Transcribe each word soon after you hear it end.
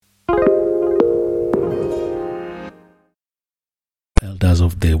leaders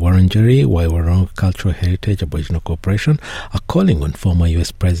of the Wurundjeri, Woi-wurrung Cultural Heritage Aboriginal Corporation are calling on former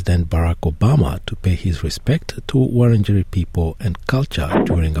U.S. President Barack Obama to pay his respect to Wurundjeri people and culture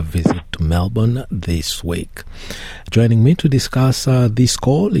during a visit to Melbourne this week. Joining me to discuss this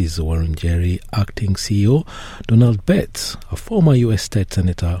call is Wurundjeri Acting CEO Donald Bates, a former U.S. State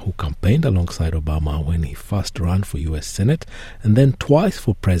Senator who campaigned alongside Obama when he first ran for U.S. Senate and then twice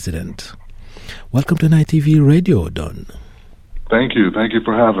for President. Welcome to NITV Radio, Don. Thank you. Thank you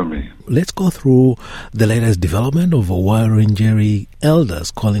for having me. Let's go through the latest development of Wurundjeri elders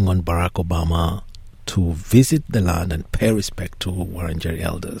calling on Barack Obama to visit the land and pay respect to Wurundjeri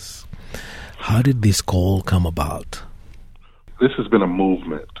elders. How did this call come about? This has been a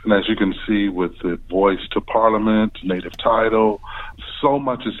movement, and as you can see with the Voice to Parliament, Native Title, so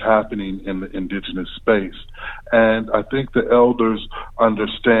much is happening in the Indigenous space. And I think the elders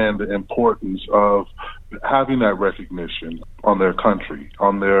understand the importance of having that recognition on their country,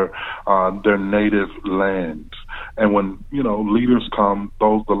 on their native land. And when, leaders come,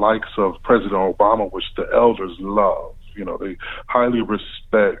 those the likes of President Obama, which the elders love, they highly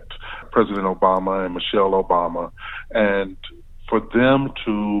respect President Obama and Michelle Obama, and for them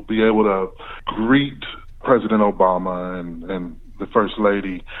to be able to greet President Obama and the First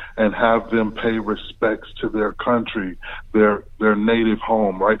Lady and have them pay respects to their country, their native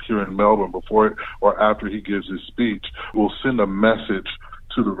home right here in Melbourne before or after he gives his speech, will send a message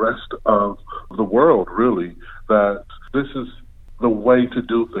to the rest of the world, really, that this is the way to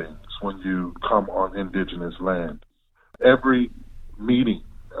do things when you come on Indigenous land. Every meeting,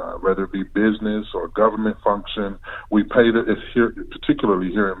 whether it be business or government function, we pay particularly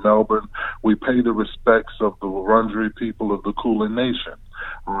here in Melbourne, we pay the respects of the Wurundjeri people of the Kulin Nation.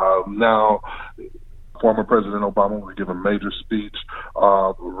 Now, former President Obama will give a major speech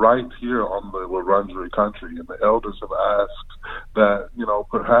right here on the Wurundjeri country, and the elders have asked that,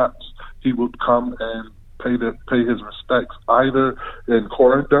 perhaps he would come and pay his respects either in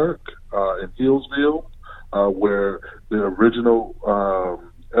Coranderrk, in Hillsville, where the original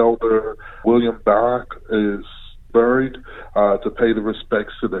elder William Barrack is buried, to pay the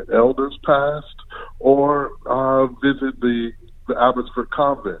respects to the elders past, or visit the Abbotsford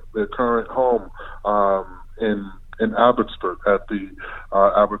Convent, their current home in Abbotsford at the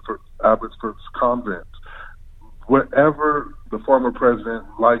Abbotsford's Convent. Wherever the former president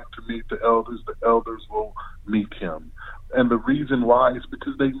liked to meet the elders will meet him. And the reason why is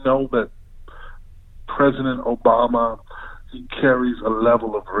because they know that President Obama, he carries a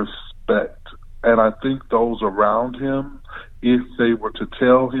level of respect. And I think those around him, if they were to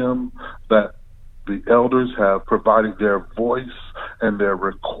tell him that the elders have provided their voice and their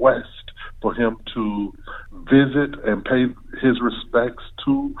request for him to visit and pay his respects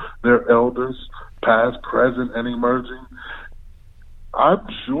to their elders, past, present, and emerging, I'm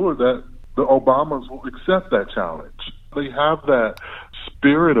sure that the Obamas will accept that challenge. They have that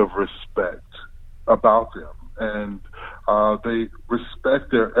spirit of respect about them, and they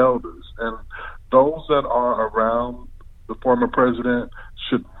respect their elders. And those that are around the former president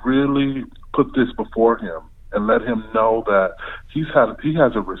should really put this before him and let him know that he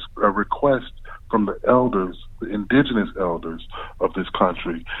has a request from the elders, the indigenous elders of this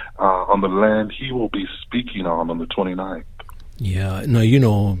country, on the land he will be speaking on the 29th. Yeah, no, you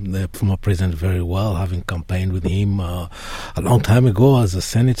know the former president very well, having campaigned with him a long time ago as a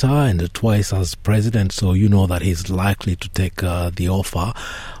senator and twice as president, so you know that he's likely to take the offer.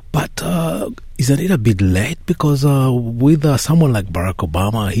 But isn't it a bit late? Because with someone like Barack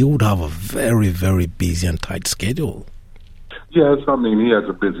Obama, he would have a very, very busy and tight schedule. Yes, I mean, he has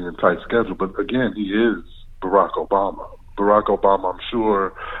a busy and tight schedule, but again, he is Barack Obama. Barack Obama, I'm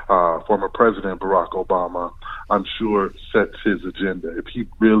sure, former President Barack Obama, I'm sure, sets his agenda. If he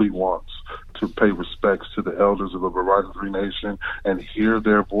really wants to pay respects to the elders of the Wurundjeri Nation and hear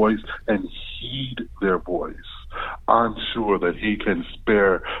their voice and heed their voice, I'm sure that he can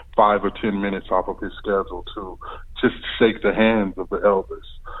spare 5 or 10 minutes off of his schedule to just shake the hands of the elders.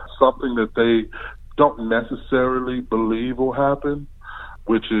 Something that they don't necessarily believe will happen,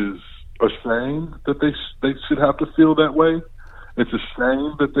 which is a shame that they should have to feel that way. It's a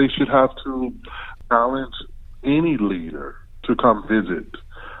shame that they should have to challenge any leader to come visit,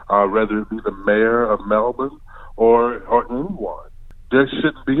 whether it be the mayor of Melbourne or anyone. There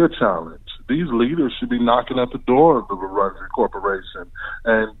shouldn't be a challenge. These leaders should be knocking at the door of the Wurundjeri Corporation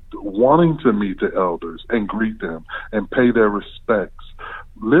and wanting to meet the elders and greet them and pay their respects.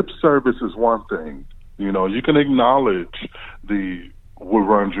 Lip service is one thing. You can acknowledge the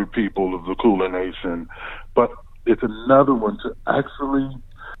Wurundjeri people of the Kulin Nation, but it's another one to actually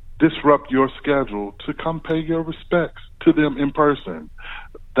disrupt your schedule to come pay your respects to them in person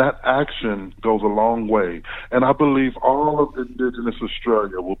that action goes a long way. And I believe all of Indigenous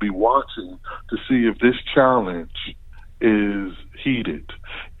Australia will be watching to see if this challenge is heeded.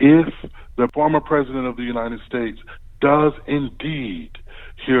 If the former President of the United States does indeed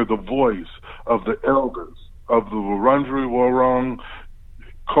hear the voice of the elders of the Wurundjeri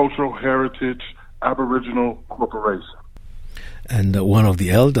Cultural Heritage Aboriginal Corporation. And one of the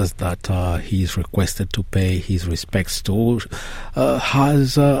elders that he's requested to pay his respects to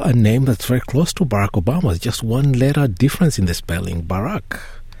has a name that's very close to Barack Obama's, just one letter difference in the spelling, Barack.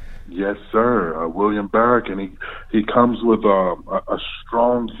 Yes, sir. William Barrack, and he comes with a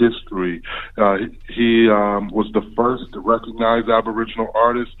strong history. He was the first recognized Aboriginal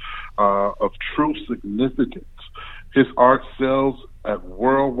artist of true significance. His art sells at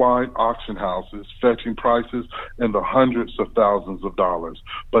worldwide auction houses, fetching prices in the hundreds of thousands of dollars.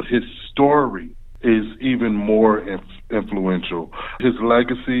 But his story is even more influential. His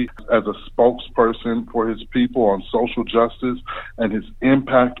legacy as a spokesperson for his people on social justice and his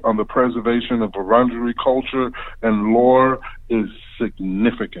impact on the preservation of Wurundjeri culture and lore is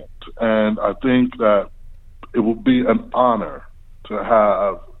significant. And I think that it will be an honor to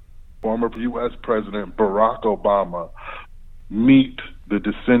have former U.S. President Barack Obama meet the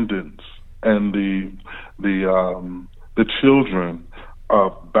descendants and the children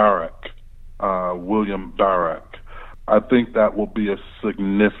of Barrack, William Barrack. I think that will be a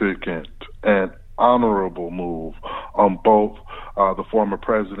significant and honorable move on both the former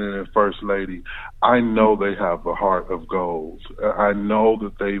president and first lady. I know they have the heart of gold. I know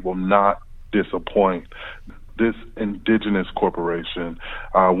that they will not disappoint. This Indigenous corporation,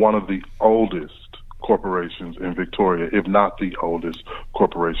 one of the oldest corporations in Victoria, if not the oldest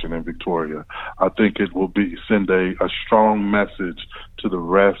corporation in Victoria. I think it will send a strong message to the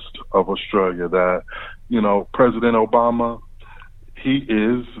rest of Australia that, President Obama, he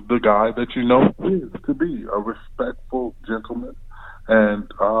is the guy that is to be a respectful gentleman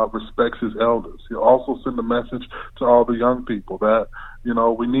and respects his elders. He'll also send a message to all the young people that,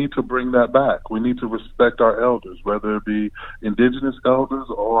 we need to bring that back. We need to respect our elders, whether it be Indigenous elders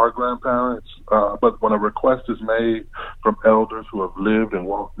or our grandparents. But when a request is made from elders who have lived and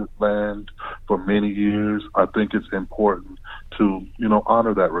walked this land for many years, I think it's important to,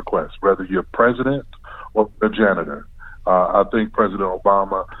 honor that request, whether you're president or a janitor. I think President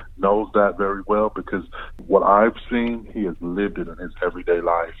Obama knows that very well because what I've seen, he has lived it in his everyday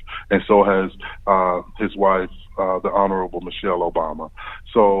life. And so has his wife, the Honorable Michelle Obama.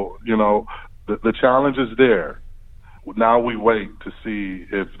 So, the challenge is there. Now we wait to see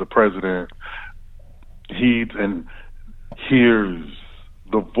if the president heeds and hears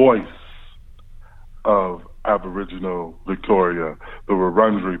the voice of Aboriginal Victoria, the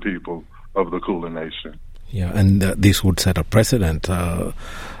Wurundjeri people of the Kulin Nation. Yeah, and this would set a precedent. I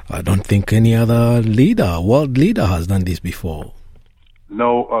don't think any other world leader has done this before.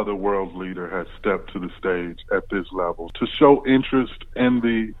 No other world leader has stepped to the stage at this level to show interest in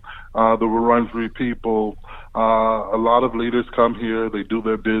the Wurundjeri people. A lot of leaders come here. They do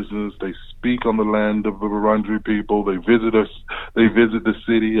their business. They speak on the land of the Wurundjeri people. They visit us. They visit the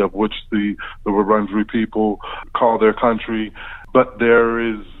city of which the Wurundjeri people call their country. But there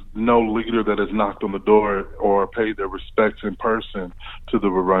is no leader that has knocked on the door or paid their respects in person to the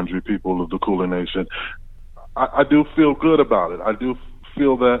Wurundjeri people of the Kulin Nation. I do feel good about it. I do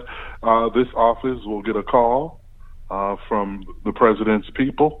feel that this office will get a call from the president's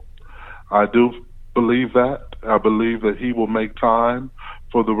people. I do believe that. I believe that he will make time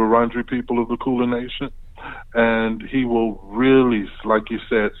for the Wurundjeri people of the Kulin Nation, and he will really, like you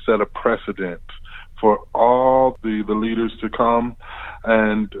said, set a precedent for all the leaders to come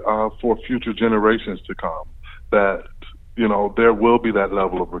and for future generations to come, that, there will be that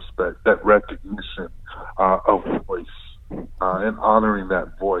level of respect, that recognition of voice, and honoring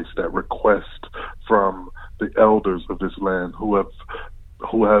that voice, that request from the elders of this land who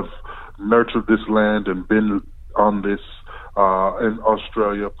have nurtured this land and been on this in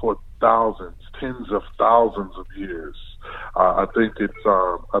Australia for thousands, tens of thousands of years. I think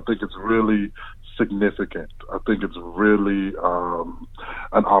it's really significant. I think it's really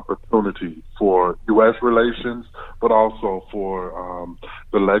an opportunity for U.S. relations, but also for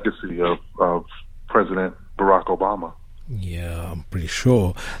the legacy of President Barack Obama. Yeah, I'm pretty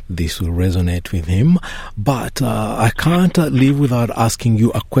sure this will resonate with him. But I can't leave without asking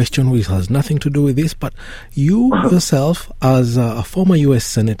you a question which has nothing to do with this. But you yourself, as a former U.S.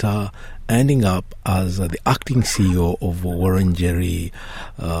 Senator, ending up as the acting CEO of Wurundjeri,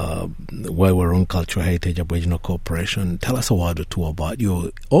 Woi-wurrung Cultural Heritage Aboriginal Corporation, tell us a word or two about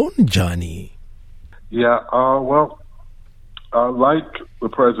your own journey. Yeah, well, Like the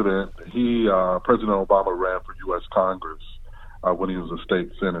president, President Obama ran for U.S. Congress when he was a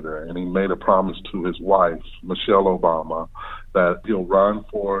state senator, and he made a promise to his wife, Michelle Obama, that he'll run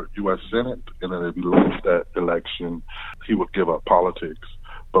for U.S. Senate, and that if he loses that election, he would give up politics.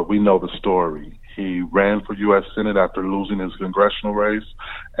 But we know the story. He ran for U.S. Senate after losing his congressional race,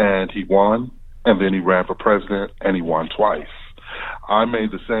 and he won, and then he ran for president, and he won twice. I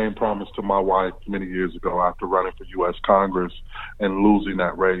made the same promise to my wife many years ago after running for U.S. Congress and losing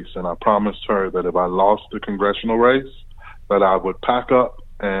that race, and I promised her that if I lost the congressional race, that I would pack up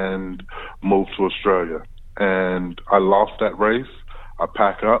and move to Australia. And I lost that race. I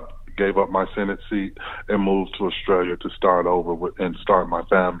packed up, gave up my Senate seat, and moved to Australia to start over and start my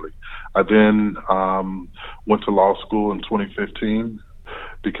family. I then went to law school in 2015,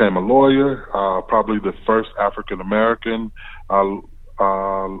 became a lawyer, probably the first African-American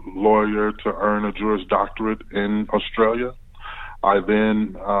lawyer to earn a Juris Doctorate in Australia. I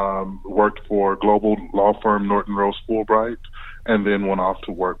then worked for global law firm Norton Rose Fulbright, and then went off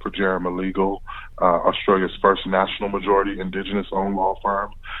to work for Jeremy Legal, Australia's first national majority Indigenous-owned law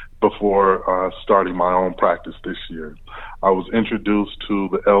firm, before starting my own practice this year. I was introduced to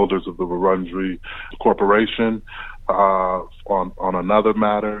the elders of the Wurundjeri Corporation on another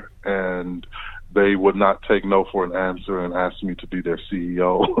matter, and they would not take no for an answer and asked me to be their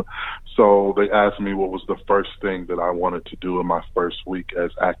CEO. So they asked me what was the first thing that I wanted to do in my first week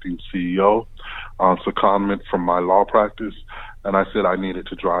as acting CEO on secondment from my law practice. And I said I needed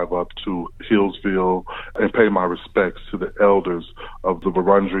to drive up to Hillsville and pay my respects to the elders of the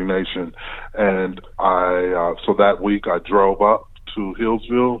Wurundjeri Nation. And so that week I drove up to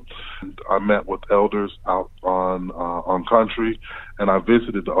Hillsville. I met with elders out on country, and I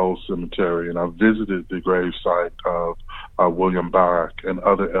visited the old cemetery, and I visited the gravesite of William Barak and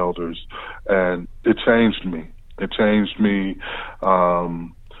other elders, and it changed me. It changed me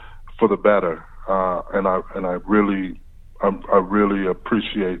for the better, and I really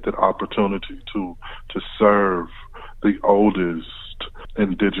appreciate that opportunity to serve the oldest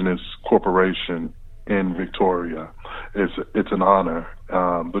Indigenous corporation in Victoria. It's an honor.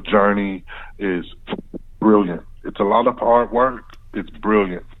 The journey is brilliant. It's a lot of hard work. It's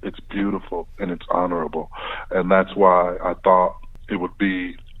brilliant. It's beautiful, and it's honorable. And that's why I thought it would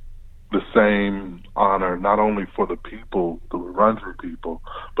be the same honor, not only for the people, the Wurundjeri people,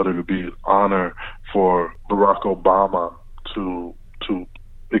 but it would be an honor for Barack Obama to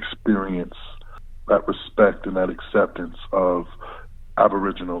experience that respect and that acceptance of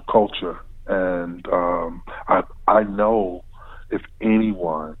Aboriginal culture. And I know if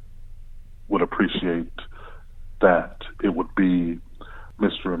anyone would appreciate that, it would be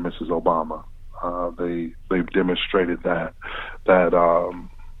Mr. and Mrs. Obama. They've demonstrated that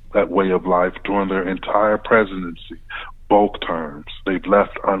way of life during their entire presidency, both terms. They've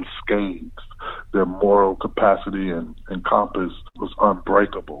left unscathed. Their moral capacity and compass was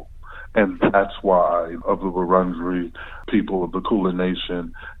unbreakable. And that's why of the Wurundjeri people of the Kulin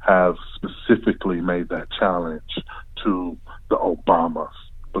Nation have specifically made that challenge to the Obamas,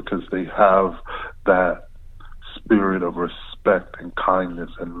 because they have that spirit of respect and kindness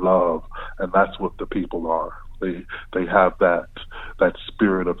and love, and that's what the people are. They have that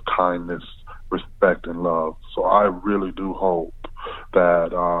spirit of kindness, respect, and love. So I really do hope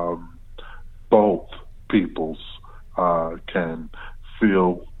that both peoples can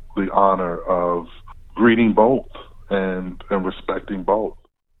feel the honor of greeting both and respecting both.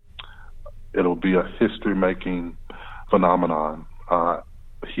 It'll be a history-making phenomenon,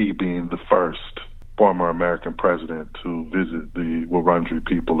 he being the first former American president to visit the Wurundjeri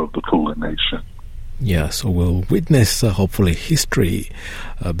people of the Kulin Nation. Yeah, so we'll witness, hopefully, history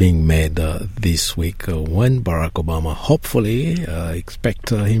being made this week when Barack Obama, hopefully, expect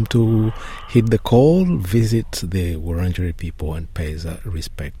him to hit the call, visit the Wurundjeri people and pays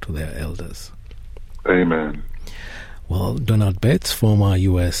respect to their elders. Amen. Well, Donald Bates, former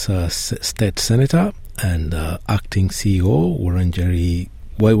U.S. State Senator and acting CEO, Wurundjeri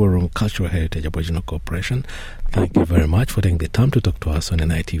Woi-wurrung Cultural Heritage Aboriginal Corporation, thank you very much for taking the time to talk to us on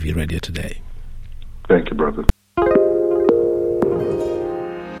NITV Radio today. Thank you, brother.